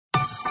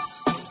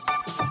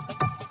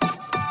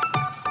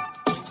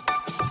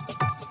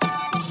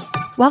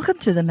Welcome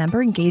to the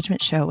Member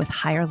Engagement Show with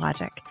Higher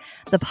Logic,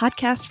 the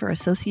podcast for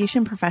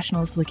association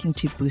professionals looking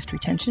to boost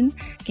retention,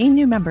 gain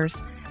new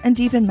members, and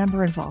deepen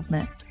member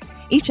involvement.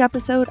 Each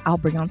episode, I'll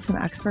bring on some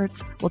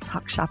experts, we'll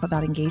talk shop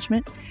about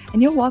engagement,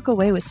 and you'll walk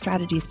away with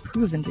strategies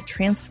proven to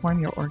transform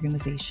your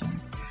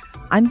organization.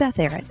 I'm Beth,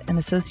 an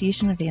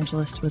association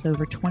evangelist with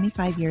over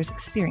 25 years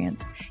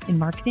experience in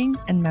marketing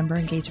and member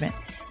engagement,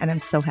 and I'm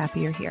so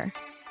happy you're here.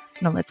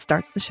 Now let's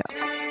start the show.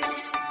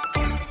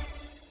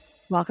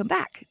 Welcome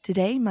back.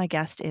 Today, my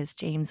guest is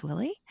James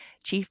Willey,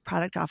 Chief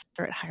Product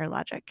Officer at Higher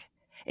Logic.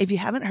 If you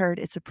haven't heard,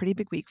 it's a pretty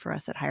big week for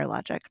us at Higher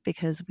Logic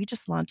because we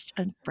just launched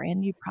a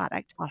brand new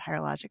product called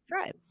Higher Logic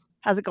Thrive.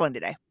 How's it going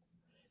today?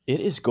 It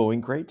is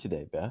going great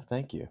today, Beth.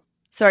 Thank you.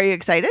 So are you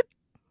excited?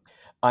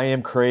 I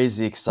am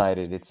crazy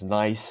excited. It's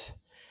nice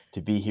to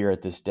be here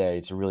at this day.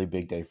 It's a really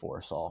big day for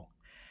us all.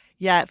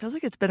 Yeah, it feels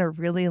like it's been a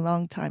really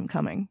long time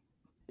coming.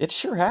 It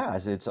sure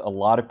has. It's a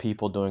lot of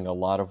people doing a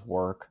lot of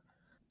work,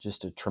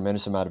 just a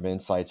tremendous amount of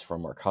insights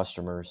from our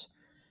customers,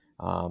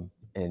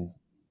 and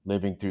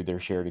living through their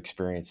shared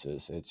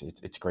experiences.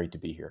 It's great to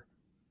be here.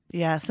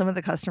 Yeah, some of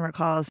the customer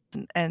calls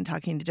and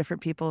talking to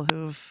different people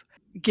who've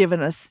given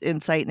us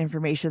insight and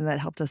information that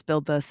helped us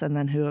build this and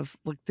then who have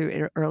looked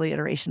through early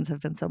iterations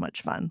have been so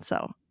much fun.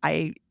 So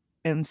I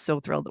am so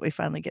thrilled that we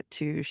finally get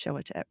to show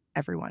it to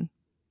everyone.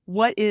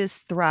 What is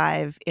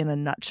Thrive in a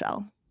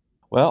nutshell?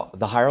 Well,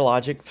 the Higher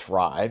Logic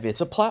Thrive,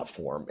 it's a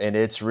platform, and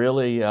it's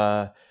really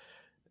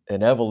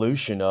an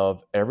evolution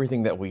of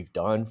everything that we've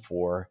done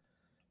for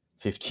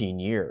 15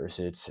 years.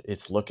 It's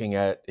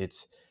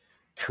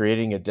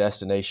creating a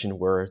destination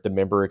where the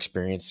member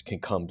experience can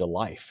come to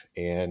life,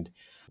 and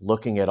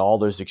looking at all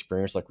those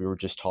experiences like we were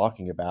just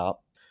talking about,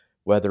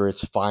 whether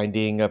it's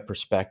finding a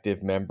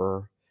prospective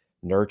member,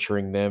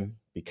 nurturing them,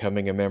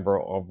 becoming a member,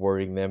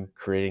 onboarding them,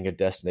 creating a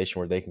destination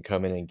where they can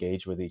come and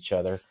engage with each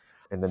other,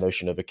 and the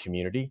notion of a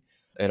community.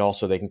 And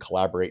also they can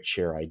collaborate,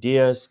 share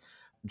ideas,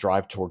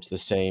 drive towards the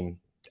same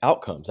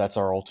outcomes. That's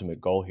our ultimate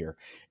goal here.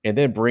 And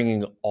then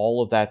bringing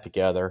all of that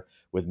together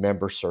with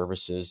member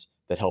services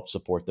that help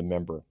support the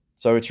member.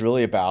 So it's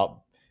really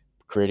about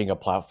creating a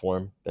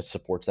platform that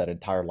supports that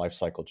entire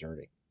lifecycle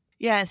journey.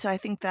 Yeah, so I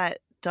think that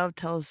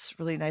dovetails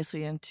really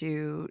nicely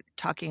into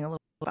talking a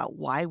little about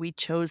why we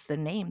chose the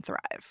name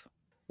Thrive.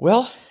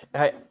 Well,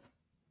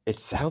 it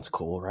sounds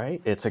cool,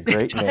 right? It's a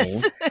great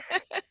name.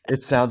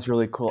 It sounds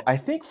really cool. I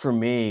think for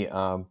me,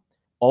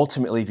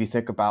 ultimately, if you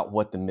think about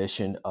what the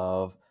mission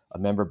of a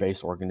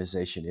member-based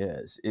organization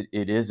is,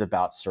 it is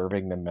about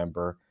serving the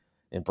member,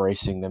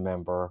 embracing the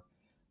member,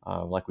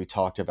 like we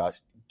talked about,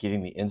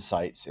 getting the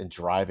insights and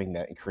driving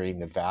that and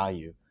creating the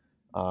value.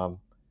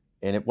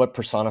 And what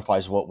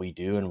personifies what we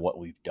do and what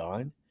we've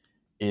done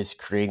is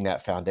creating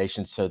that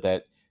foundation so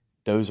that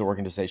those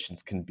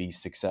organizations can be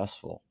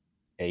successful,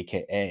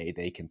 AKA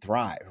they can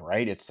thrive,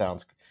 right? It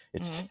sounds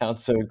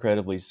so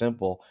incredibly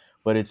simple,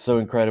 but it's so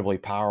incredibly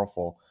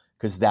powerful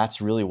because that's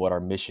really what our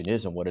mission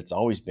is and what it's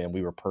always been.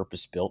 We were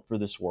purpose built for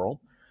this world.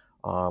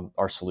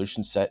 Our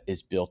solution set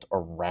is built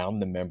around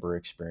the member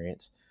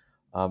experience.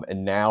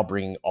 And now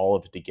bringing all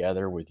of it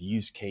together with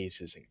use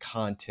cases and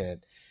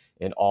content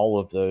and all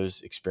of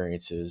those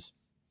experiences,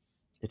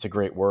 it's a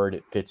great word.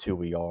 It fits who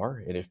we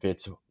are and it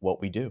fits what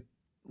we do.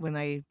 When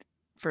I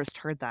first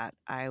heard that,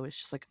 I was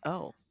just like,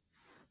 oh,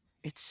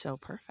 it's so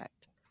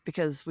perfect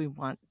because we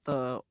want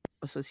the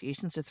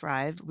associations to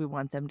thrive. We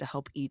want them to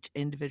help each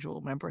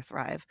individual member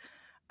thrive.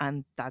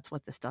 And that's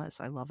what this does.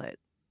 I love it.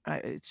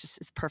 It's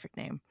a perfect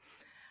name.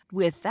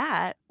 With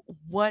that,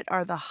 what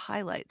are the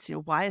highlights?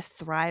 Why is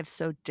Thrive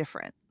so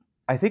different?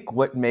 I think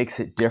what makes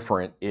it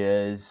different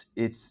is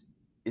it's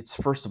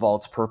first of all,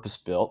 it's purpose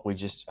built.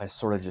 I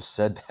sort of just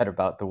said that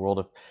about the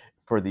world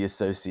for the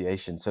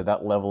association. So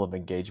that level of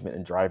engagement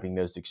and driving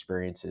those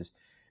experiences,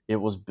 it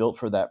was built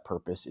for that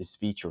purpose, its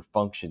feature,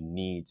 function,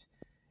 needs.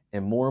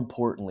 And more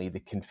importantly,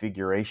 the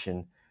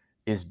configuration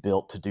is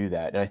built to do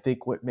that. And I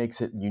think what makes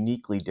it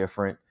uniquely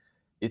different,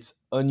 it's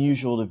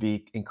unusual to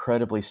be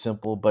incredibly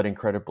simple, but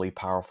incredibly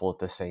powerful at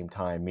the same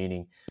time,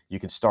 meaning you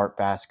can start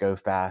fast, go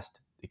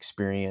fast,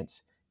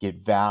 experience,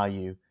 get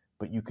value,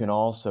 but you can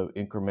also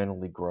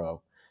incrementally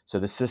grow. So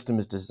the system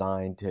is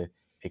designed to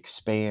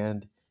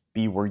expand,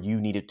 be where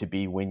you need it to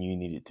be when you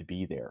need it to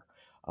be there.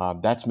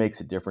 That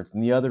makes a difference.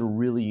 And the other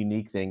really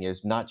unique thing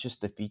is not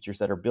just the features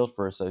that are built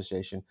for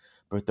association,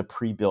 but the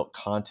pre-built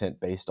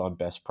content based on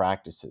best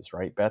practices,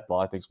 right? Beth, a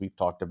lot of things we've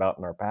talked about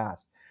in our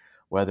past,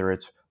 whether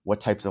it's what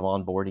types of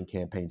onboarding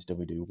campaigns do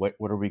we do? What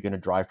are we going to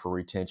drive for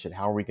retention?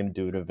 How are we going to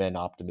do it event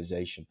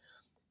optimization?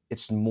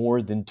 It's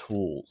more than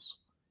tools.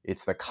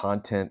 It's the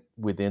content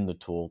within the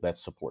tool that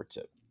supports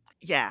it.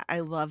 Yeah, I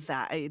love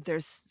that.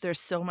 There's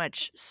so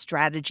much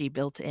strategy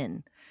built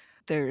in.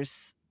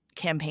 There's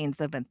campaigns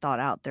that have been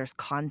thought out. There's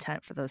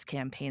content for those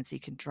campaigns you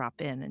can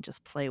drop in and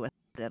just play with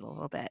it a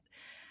little bit.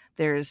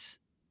 There's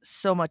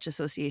so much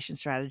association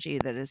strategy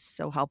that is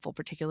so helpful,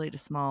 particularly to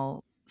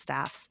small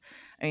staffs.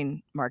 I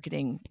mean,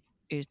 marketing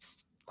is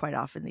quite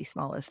often the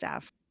smallest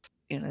staff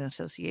in an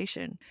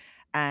association,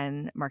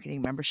 and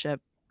marketing membership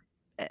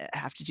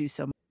have to do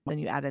so then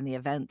you add in the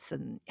events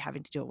and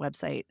having to do a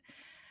website.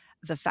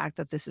 The fact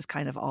that this is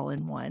kind of all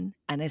in one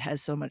and it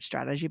has so much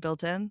strategy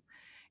built in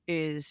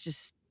is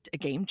just a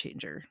game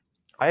changer.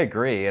 I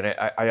agree. And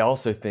I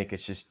also think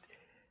it's just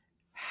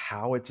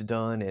how it's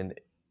done. And,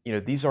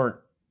 these aren't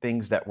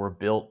things that were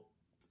built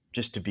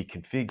just to be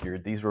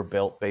configured. These were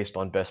built based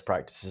on best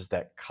practices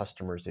that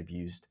customers have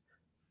used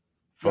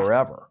Yeah.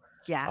 forever.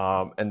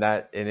 Yeah. And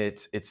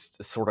it's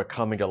sort of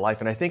coming to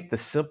life. And I think the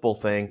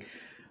simple thing,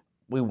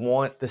 we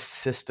want the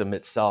system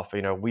itself.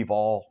 We've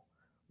all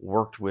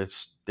worked with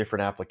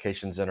different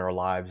applications in our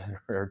lives and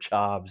our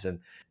jobs, and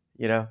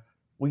you know,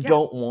 we Yeah.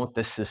 don't want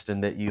the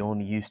system that you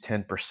only use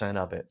 10%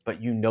 of it, but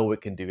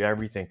it can do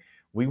everything.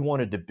 We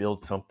wanted to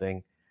build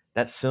something,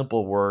 that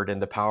simple word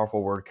and the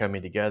powerful word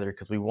coming together,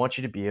 because we want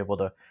you to be able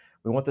to,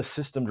 we want the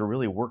system to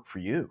really work for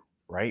you,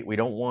 right? We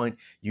don't want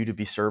you to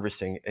be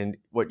servicing. And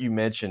what you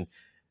mentioned,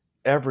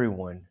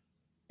 everyone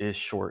is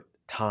short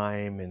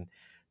time, and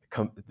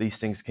these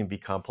things can be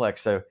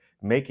complex. So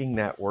making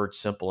that word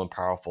simple and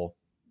powerful,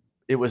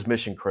 it was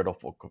mission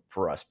critical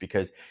for us,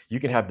 because you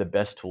can have the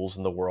best tools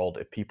in the world.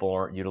 If people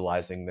aren't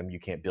utilizing them, you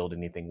can't build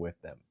anything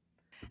with them.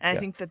 And I Yeah.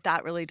 think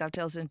that really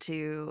dovetails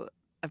into,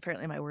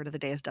 apparently my word of the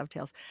day is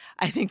dovetails.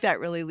 I think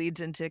that really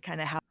leads into kind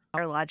of how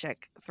our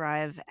Logic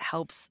Thrive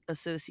helps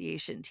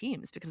association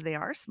teams, because they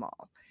are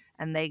small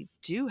and they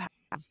do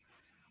have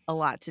a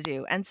lot to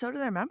do. And so do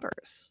their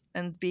members,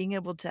 and being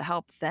able to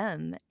help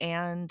them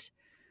and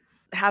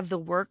have the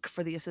work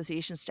for the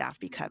association staff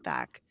be cut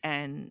back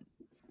and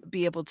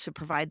be able to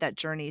provide that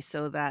journey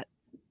so that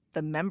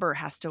the member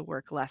has to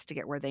work less to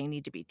get where they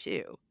need to be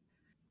too.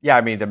 Yeah,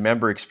 I mean, the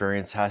member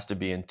experience has to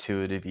be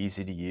intuitive,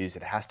 easy to use.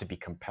 It has to be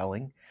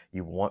compelling.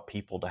 You want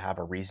people to have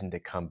a reason to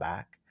come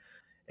back,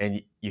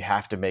 and you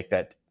have to make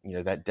that,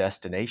 that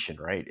destination,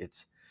 right?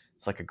 It's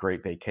like a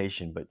great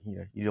vacation, but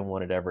you don't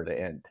want it ever to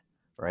end,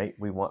 right?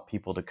 We want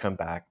people to come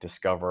back,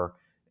 discover,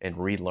 and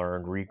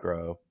relearn,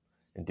 regrow,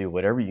 and do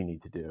whatever you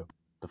need to do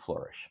to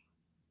flourish.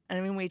 And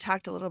I mean, we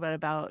talked a little bit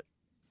about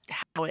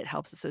how it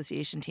helps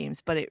association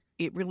teams, but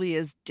it really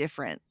is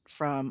different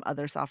from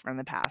other software in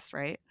the past,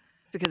 right?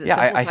 Because it Yeah,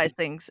 simplifies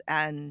things,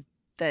 and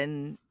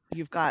then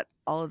you've got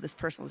all of this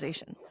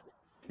personalization.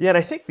 yeah, and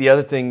I think the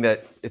other thing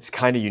that it's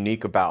kind of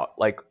unique about,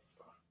 like,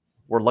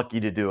 we're lucky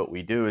to do what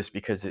we do, is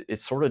because it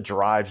sort of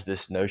drives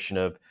this notion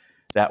of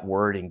that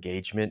word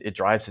engagement. It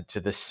drives it to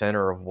the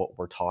center of what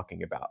we're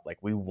talking about. Like,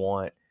 we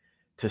want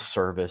to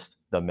service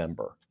the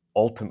member.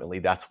 Ultimately,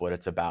 that's what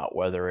it's about.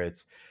 Whether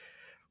it's,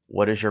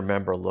 what does your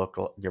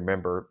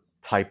member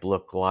type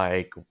look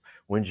like?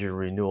 When's your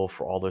renewal,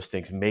 for all those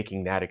things,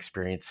 making that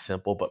experience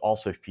simple, but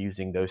also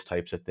fusing those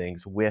types of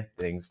things with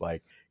things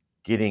like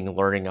getting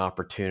learning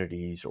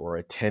opportunities or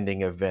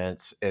attending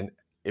events. And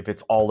if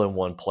it's all in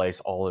one place,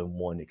 all in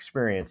one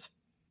experience,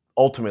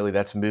 ultimately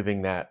that's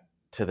moving that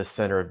to the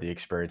center of the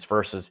experience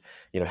versus,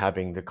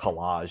 having the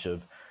collage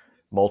of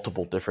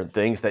multiple different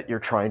things that you're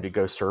trying to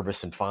go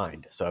service and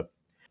find. So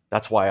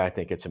that's why I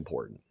think it's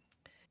important.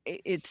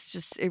 It's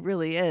just, it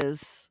really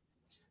is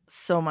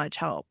so much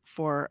help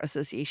for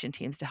association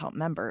teams to help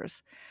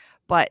members.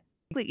 But,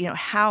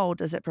 how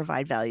does it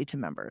provide value to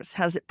members?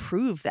 How does it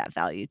prove that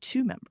value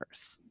to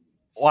members?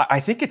 Well, I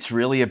think it's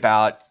really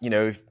about,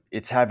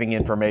 it's having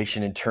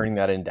information and turning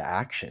that into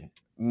action.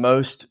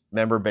 Most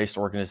member-based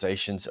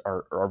organizations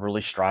are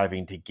really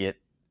striving to get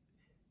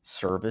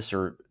service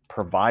or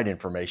provide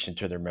information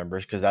to their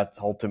members, because that's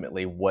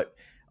ultimately what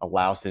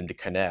allows them to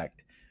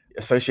connect.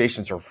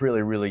 Associations are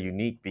really, really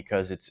unique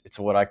because it's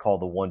what I call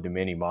the one to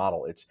many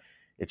model.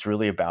 It's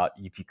really about,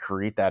 if you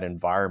create that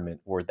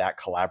environment where that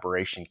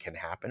collaboration can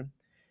happen,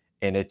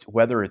 and it's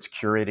whether it's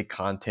curated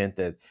content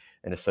that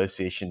an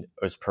association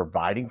is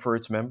providing for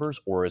its members,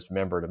 or as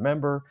member to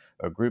member,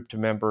 or group to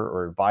member,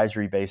 or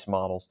advisory based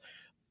models,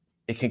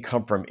 it can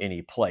come from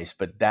any place.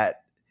 But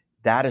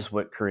that is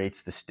what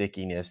creates the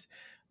stickiness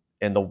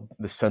and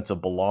the sense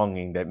of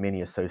belonging that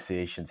many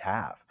associations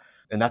have.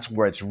 And that's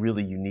where it's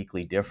really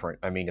uniquely different.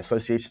 I mean,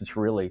 associations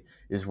really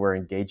is where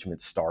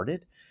engagement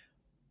started.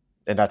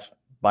 And that's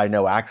by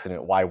no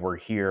accident why we're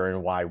here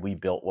and why we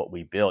built what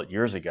we built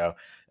years ago,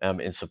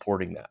 in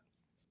supporting that.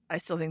 I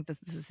still think that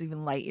this is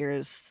even light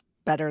years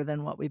better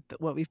than what we've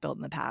built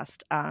in the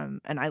past. And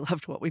I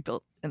loved what we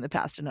built in the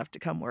past enough to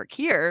come work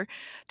here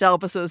to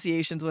help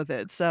associations with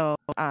it. So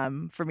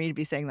for me to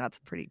be saying that's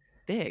pretty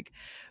big.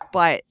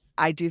 But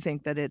I do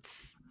think that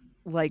it's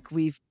like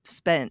we've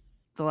spent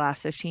the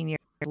last 15 years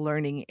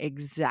learning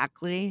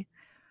exactly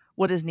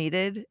what is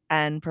needed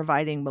and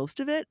providing most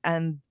of it.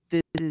 And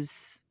this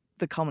is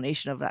the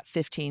culmination of that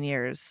 15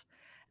 years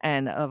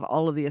and of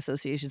all of the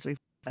associations we've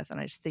with. And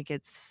I just think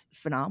it's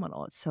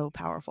phenomenal. It's so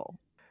powerful.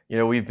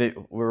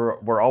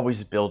 We're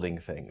always building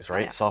things, Oh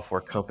right? yeah.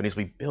 Software companies,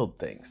 we build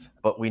things,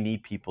 but we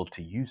need people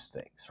to use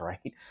things,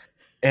 right?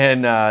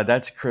 And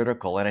that's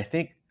critical. And I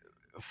think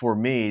for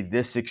me,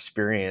 this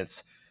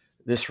experience,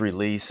 this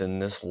release,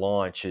 and this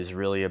launch is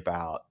really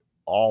about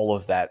all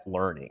of that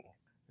learning.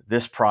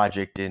 This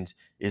project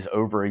is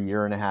over a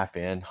year and a half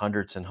in,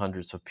 hundreds and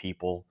hundreds of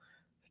people,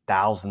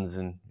 thousands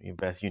and,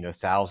 Beth,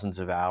 thousands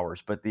of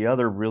hours. But the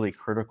other really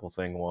critical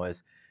thing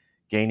was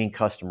gaining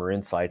customer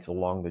insights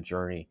along the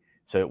journey.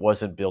 So it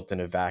wasn't built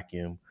in a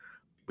vacuum.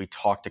 We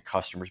talked to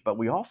customers, but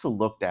we also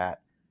looked at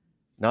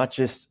not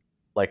just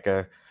like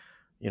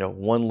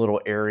one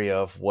little area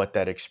of what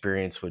that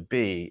experience would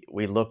be.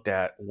 We looked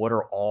at what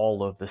are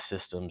all of the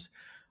systems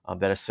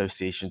that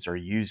associations are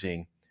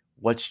using,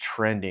 what's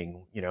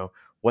trending,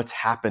 what's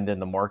happened in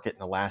the market in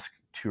the last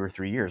 2 or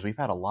 3 years. We've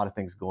had a lot of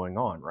things going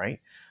on,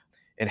 right?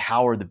 And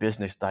how are the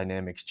business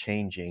dynamics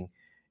changing?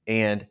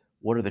 And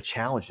what are the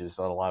challenges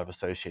that a lot of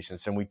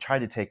associations? And we try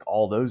to take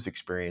all those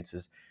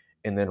experiences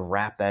and then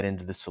wrap that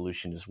into the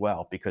solution as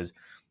well, because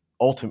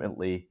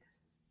ultimately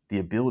the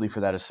ability for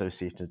that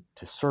association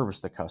to service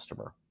the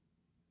customer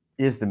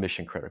is the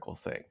mission critical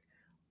thing.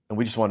 And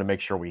we just want to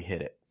make sure we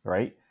hit it,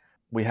 right?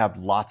 We have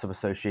lots of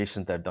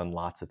associations that have done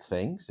lots of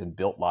things and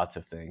built lots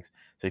of things.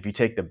 So if you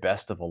take the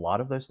best of a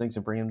lot of those things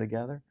and bring them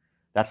together,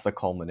 that's the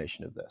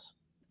culmination of this.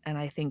 And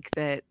I think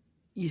that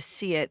you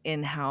see it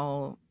in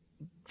how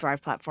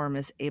Thrive Platform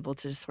is able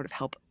to sort of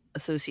help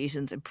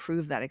associations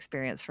improve that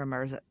experience for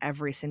members at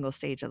every single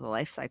stage of the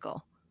life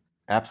cycle.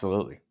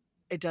 Absolutely.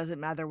 It doesn't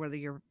matter whether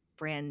you're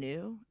brand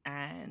new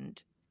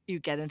and you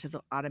get into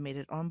the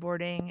automated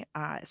onboarding,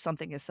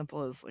 something as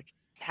simple as like,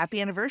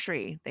 happy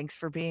anniversary, thanks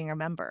for being a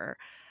member,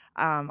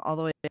 all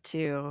the way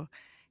to,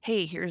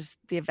 hey, here's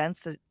the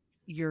events that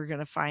you're going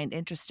to find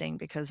interesting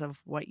because of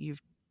what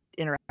you've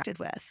interacted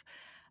with.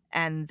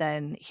 And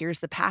then here's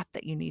the path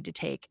that you need to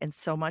take. And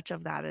so much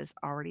of that is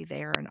already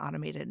there and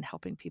automated and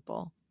helping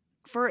people.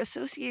 For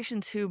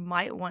associations who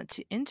might want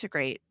to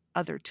integrate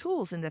other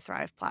tools into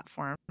Thrive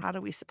Platform, how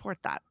do we support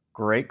that?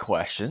 Great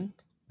question.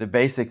 The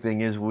basic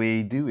thing is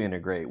we do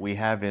integrate. We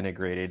have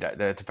integrated.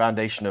 The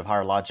foundation of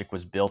Higher Logic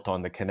was built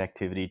on the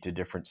connectivity to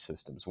different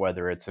systems,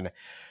 whether it's an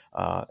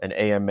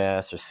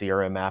AMS, a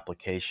CRM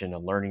application, a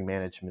learning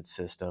management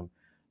system.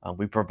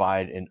 We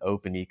provide an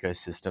open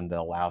ecosystem that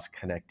allows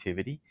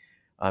connectivity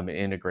and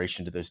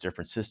integration to those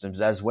different systems,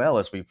 as well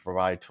as we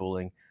provide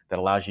tooling that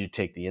allows you to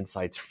take the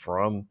insights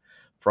from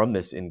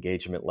this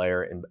engagement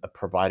layer and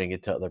providing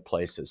it to other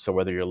places. So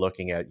whether you're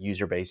looking at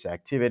user-based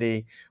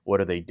activity, what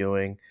are they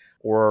doing,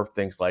 or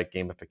things like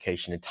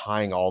gamification and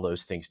tying all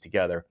those things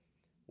together,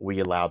 we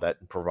allow that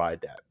and provide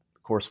that.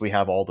 Of course, we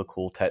have all the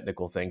cool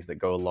technical things that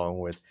go along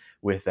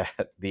with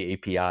that, the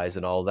APIs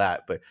and all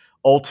that. But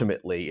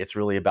ultimately, it's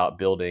really about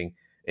building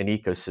an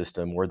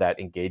ecosystem where that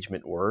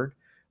engagement word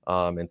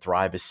and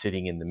Thrive is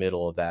sitting in the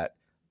middle of that,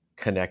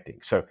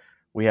 connecting. So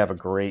we have a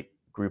great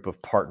group of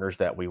partners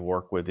that we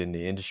work with in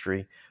the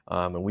industry,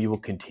 and we will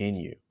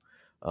continue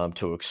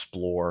to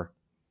explore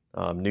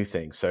new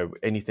things. So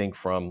anything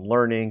from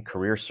learning,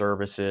 career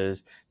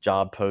services,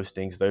 job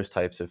postings, those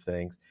types of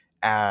things,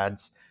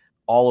 ads,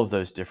 all of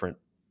those different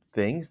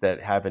things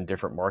that have in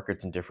different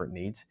markets and different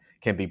needs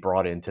can be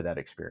brought into that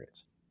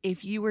experience.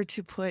 If you were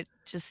to put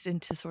just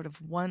into sort of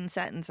one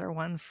sentence or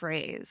one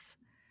phrase,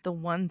 the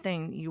one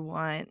thing you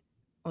want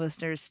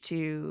listeners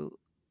to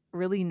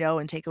really know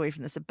and take away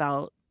from this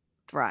about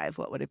Thrive,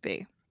 what would it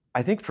be?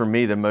 I think for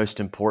me, the most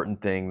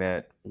important thing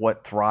that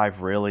what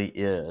Thrive really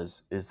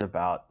is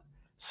about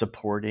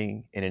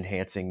supporting and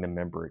enhancing the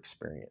member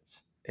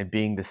experience and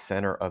being the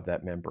center of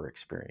that member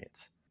experience.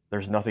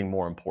 There's nothing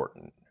more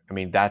important. I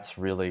mean, that's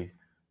really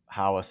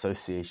how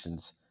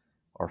associations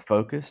are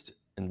focused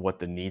and what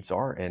the needs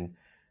are. And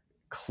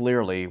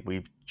clearly,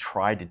 we've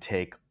tried to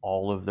take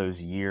all of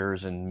those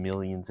years and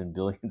millions and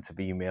billions of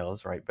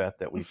emails, right, Beth,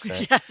 that we've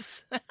sent,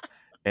 Yes.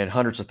 and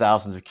hundreds of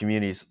thousands of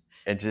communities,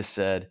 and just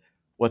said,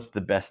 what's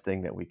the best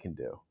thing that we can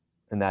do?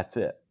 And that's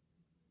it.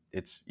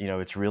 It's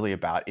really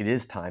about, it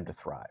is time to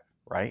thrive,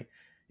 right?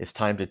 It's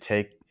time to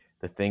take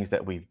the things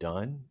that we've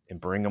done and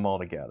bring them all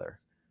together.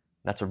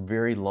 That's a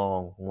very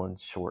long, one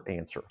short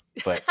answer,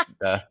 but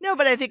no,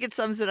 but I think it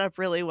sums it up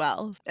really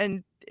well.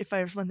 And if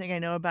there's one thing I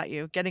know about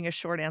you, getting a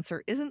short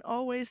answer isn't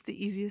always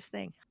the easiest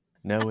thing.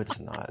 No, it's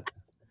not.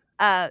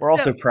 We're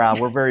also proud.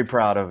 We're very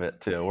proud of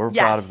it too. We're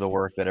proud of the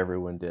work that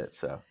everyone did.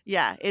 So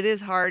yeah, it is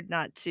hard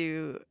not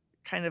to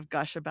kind of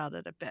gush about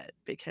it a bit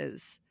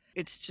because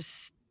it's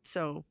just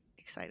so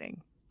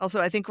exciting. Also,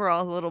 I think we're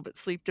all a little bit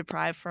sleep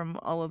deprived from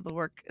all of the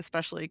work,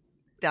 especially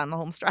down the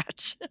home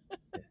stretch.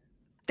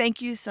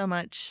 Thank you so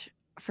much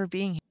for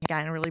being here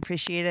again. I really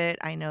appreciate it.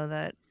 I know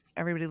that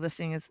everybody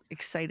listening is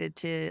excited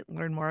to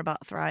learn more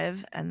about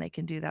Thrive, and they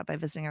can do that by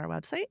visiting our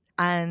website.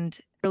 And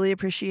really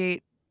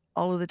appreciate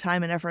all of the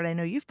time and effort I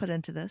know you've put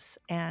into this.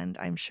 And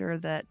I'm sure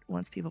that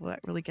once people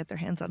really get their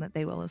hands on it,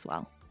 they will as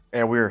well.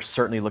 And we're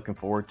certainly looking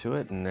forward to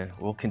it, and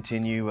we'll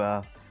continue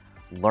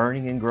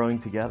learning and growing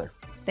together.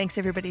 Thanks,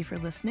 everybody, for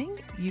listening.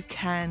 You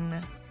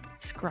can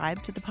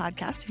subscribe to the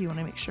podcast if you want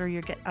to make sure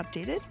you get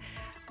updated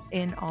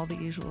in all the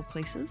usual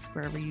places,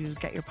 wherever you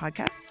get your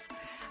podcasts,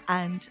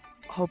 and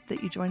hope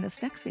that you join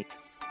us next week.